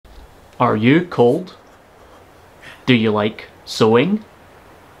Are you cold? Do you like sewing?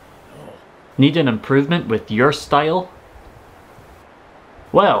 Need an improvement with your style?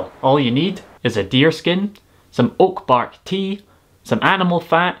 Well, all you need is a deerskin, some oak bark tea, some animal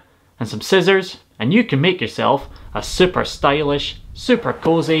fat, and some scissors, and you can make yourself a super stylish, super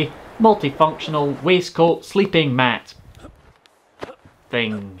cozy, multifunctional waistcoat sleeping mat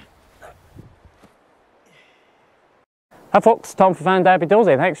thing. Hi folks, Tom from Van Dabby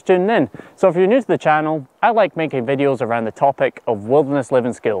Dozy, thanks for tuning in. So if you're new to the channel, I like making videos around the topic of wilderness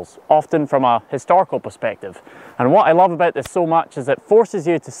living skills, often from a historical perspective. And what I love about this so much is it forces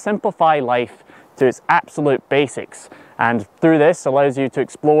you to simplify life to its absolute basics. And through this allows you to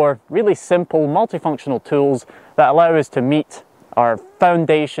explore really simple multifunctional tools that allow us to meet our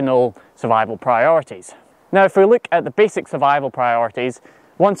foundational survival priorities. Now if we look at the basic survival priorities,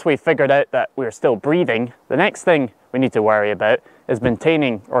 once we've figured out that we're still breathing, the next thing we need to worry about is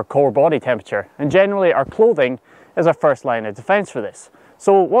maintaining our core body temperature, and generally our clothing is our first line of defense for this.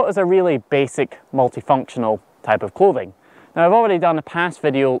 So what is a really basic multifunctional type of clothing? Now I've already done a past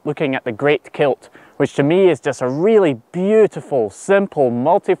video looking at the Great Kilt, which to me is just a really beautiful, simple,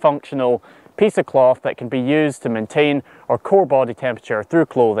 multifunctional piece of cloth that can be used to maintain our core body temperature through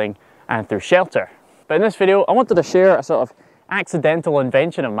clothing and through shelter. But in this video I wanted to share a sort of accidental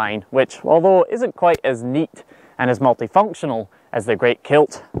invention of mine, which although isn't quite as neat and as multifunctional as the Great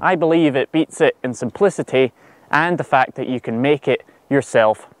Kilt, I believe it beats it in simplicity and the fact that you can make it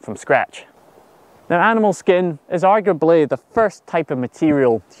yourself from scratch. Now animal skin is arguably the first type of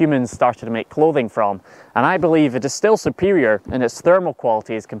material humans started to make clothing from, and I believe it is still superior in its thermal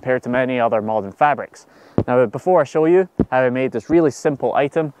qualities compared to many other modern fabrics. Now before I show you how I made this really simple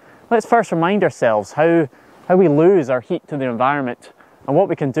item, let's first remind ourselves how we lose our heat to the environment and what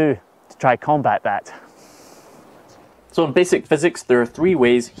we can do to try combat that. So in basic physics, there are three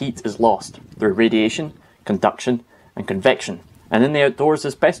ways heat is lost: through radiation, conduction, and convection. And in the outdoors,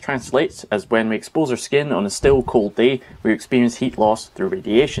 this best translates as when we expose our skin on a still cold day, we experience heat loss through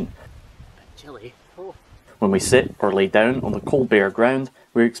radiation. Chilly. Oh. When we sit or lay down on the cold bare ground,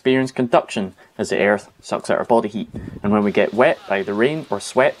 we experience conduction as the earth sucks out our body heat. And when we get wet by the rain or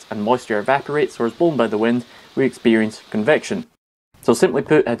sweat and moisture evaporates or is blown by the wind, we experience convection. So simply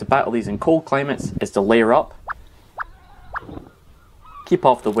put, how to battle these in cold climates is to layer up, keep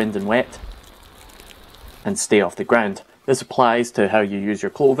off the wind and wet, and stay off the ground. This applies to how you use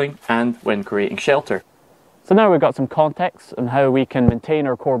your clothing and when creating shelter. So now we've got some context on how we can maintain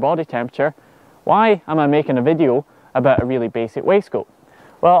our core body temperature. Why am I making a video about a really basic waistcoat?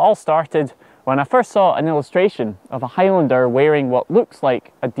 Well, it all started when I first saw an illustration of a Highlander wearing what looks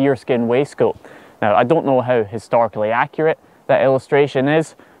like a deerskin waistcoat. Now I don't know how historically accurate that illustration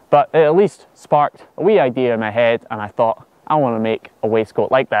is, but it at least sparked a wee idea in my head, and I thought, I want to make a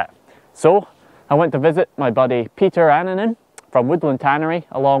waistcoat like that. So I went to visit my buddy Peter Annanen from Woodland Tannery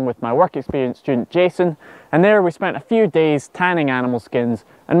along with my work experience student Jason, and there we spent a few days tanning animal skins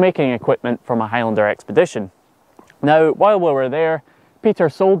and making equipment for my Highlander expedition. Now while we were there, Peter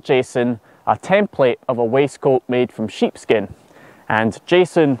sold Jason a template of a waistcoat made from sheepskin, and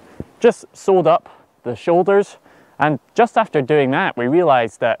Jason just sewed up the shoulders, and just after doing that we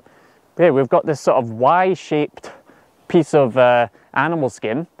realized that we've got this sort of Y-shaped piece of animal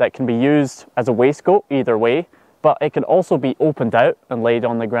skin that can be used as a waistcoat either way, but it can also be opened out and laid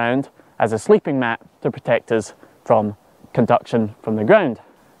on the ground as a sleeping mat to protect us from conduction from the ground.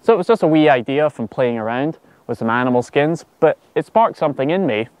 So it was just a wee idea from playing around with some animal skins, but it sparked something in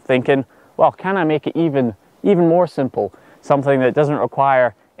me thinking, well, can I make it even more simple? Something that doesn't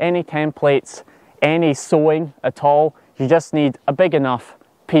require any templates, any sewing at all. You just need a big enough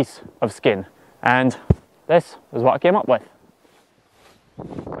piece of skin. And this is what I came up with.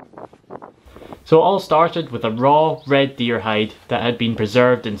 So it all started with a raw red deer hide that had been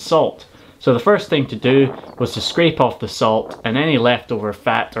preserved in salt. So the first thing to do was to scrape off the salt and any leftover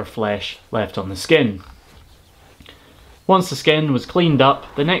fat or flesh left on the skin. Once the skin was cleaned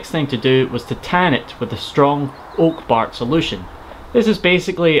up, the next thing to do was to tan it with a strong oak bark solution. This is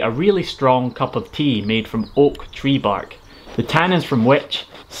basically a really strong cup of tea made from oak tree bark, the tannins from which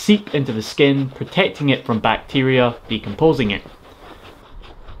seep into the skin, protecting it from bacteria decomposing it.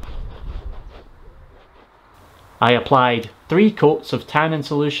 I applied 3 coats of tannin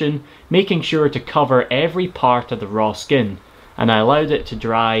solution, making sure to cover every part of the raw skin, and I allowed it to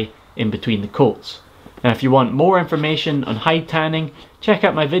dry in between the coats. Now if you want more information on hide tanning, check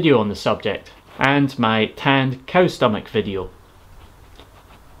out my video on the subject, and my tanned cow stomach video.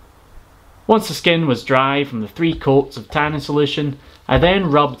 Once the skin was dry from the 3 coats of tannin solution, I then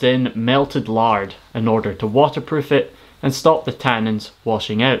rubbed in melted lard in order to waterproof it and stop the tannins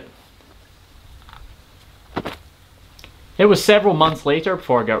washing out. It was several months later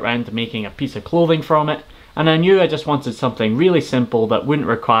before I got around to making a piece of clothing from it, and I knew I just wanted something really simple that wouldn't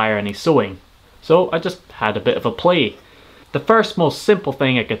require any sewing. So I just had a bit of a play. The first most simple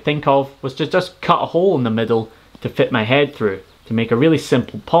thing I could think of was to just cut a hole in the middle to fit my head through, to make a really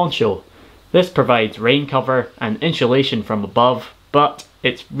simple poncho. This provides rain cover and insulation from above, but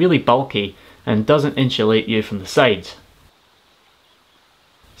it's really bulky and doesn't insulate you from the sides.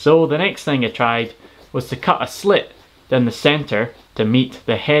 So the next thing I tried was to cut a slit down the centre to meet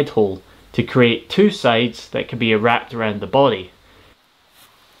the head hole to create two sides that could be wrapped around the body.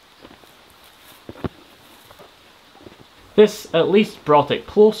 This at least brought it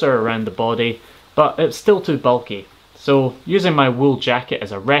closer around the body, but it's still too bulky. So using my wool jacket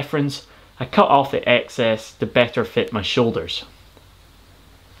as a reference, I cut off the excess to better fit my shoulders.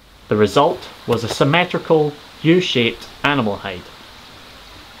 The result was a symmetrical, U-shaped animal hide.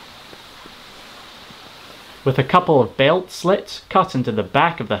 With a couple of belt slits cut into the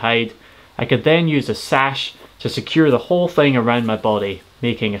back of the hide, I could then use a sash to secure the whole thing around my body,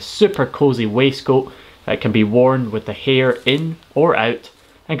 making a super cozy waistcoat that can be worn with the hair in or out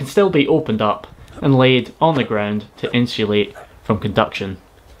and can still be opened up and laid on the ground to insulate from conduction.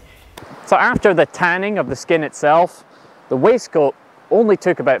 So after the tanning of the skin itself, the waistcoat only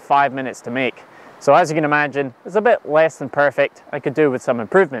took about 5 minutes to make. So as you can imagine, it's a bit less than perfect. I could do with some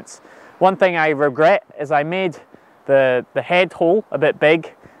improvements. One thing I regret is I made the head hole a bit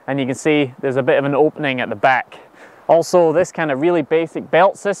big, and you can see there's a bit of an opening at the back. Also, this kind of really basic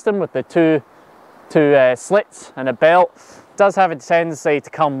belt system with the two slits and a belt does have a tendency to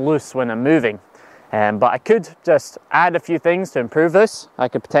come loose when I'm moving. But I could just add a few things to improve this. I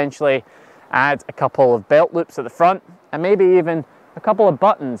could potentially add a couple of belt loops at the front and maybe even a couple of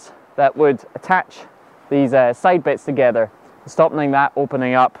buttons that would attach these side bits together, stopping that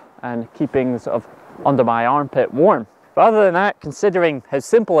opening up and keeping sort of under my armpit warm. But other than that, considering how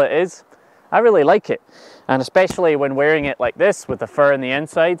simple it is, I really like it. And especially when wearing it like this with the fur on the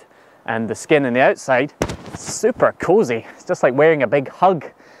inside and the skin on the outside, it's super cozy. It's just like wearing a big hug.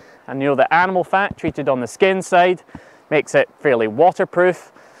 And you know, the animal fat treated on the skin side makes it fairly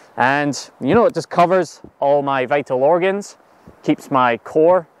waterproof. And you know, it just covers all my vital organs, keeps my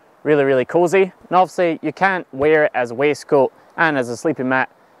core really, really cozy. And obviously you can't wear it as a waistcoat and as a sleeping mat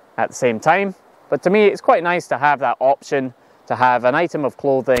at the same time. But to me, it's quite nice to have that option, to have an item of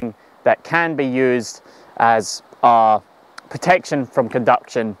clothing that can be used as a protection from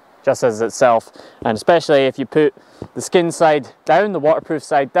conduction just as itself. And especially if you put the skin side down, the waterproof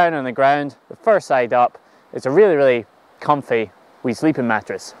side down on the ground, the fur side up, it's a really, really comfy wee sleeping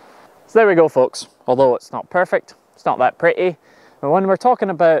mattress. So there we go, folks. Although it's not perfect, it's not that pretty, but when we're talking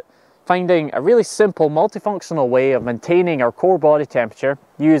about finding a really simple multifunctional way of maintaining our core body temperature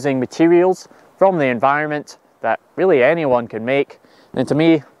using materials from the environment that really anyone can make, then to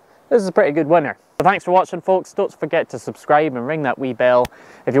me, this is a pretty good winner. So thanks for watching, folks. Don't forget to subscribe and ring that wee bell.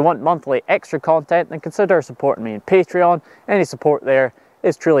 If you want monthly extra content, then consider supporting me on Patreon. Any support there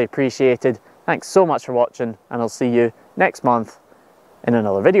is truly appreciated. Thanks so much for watching, and I'll see you next month in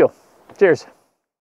another video. Cheers.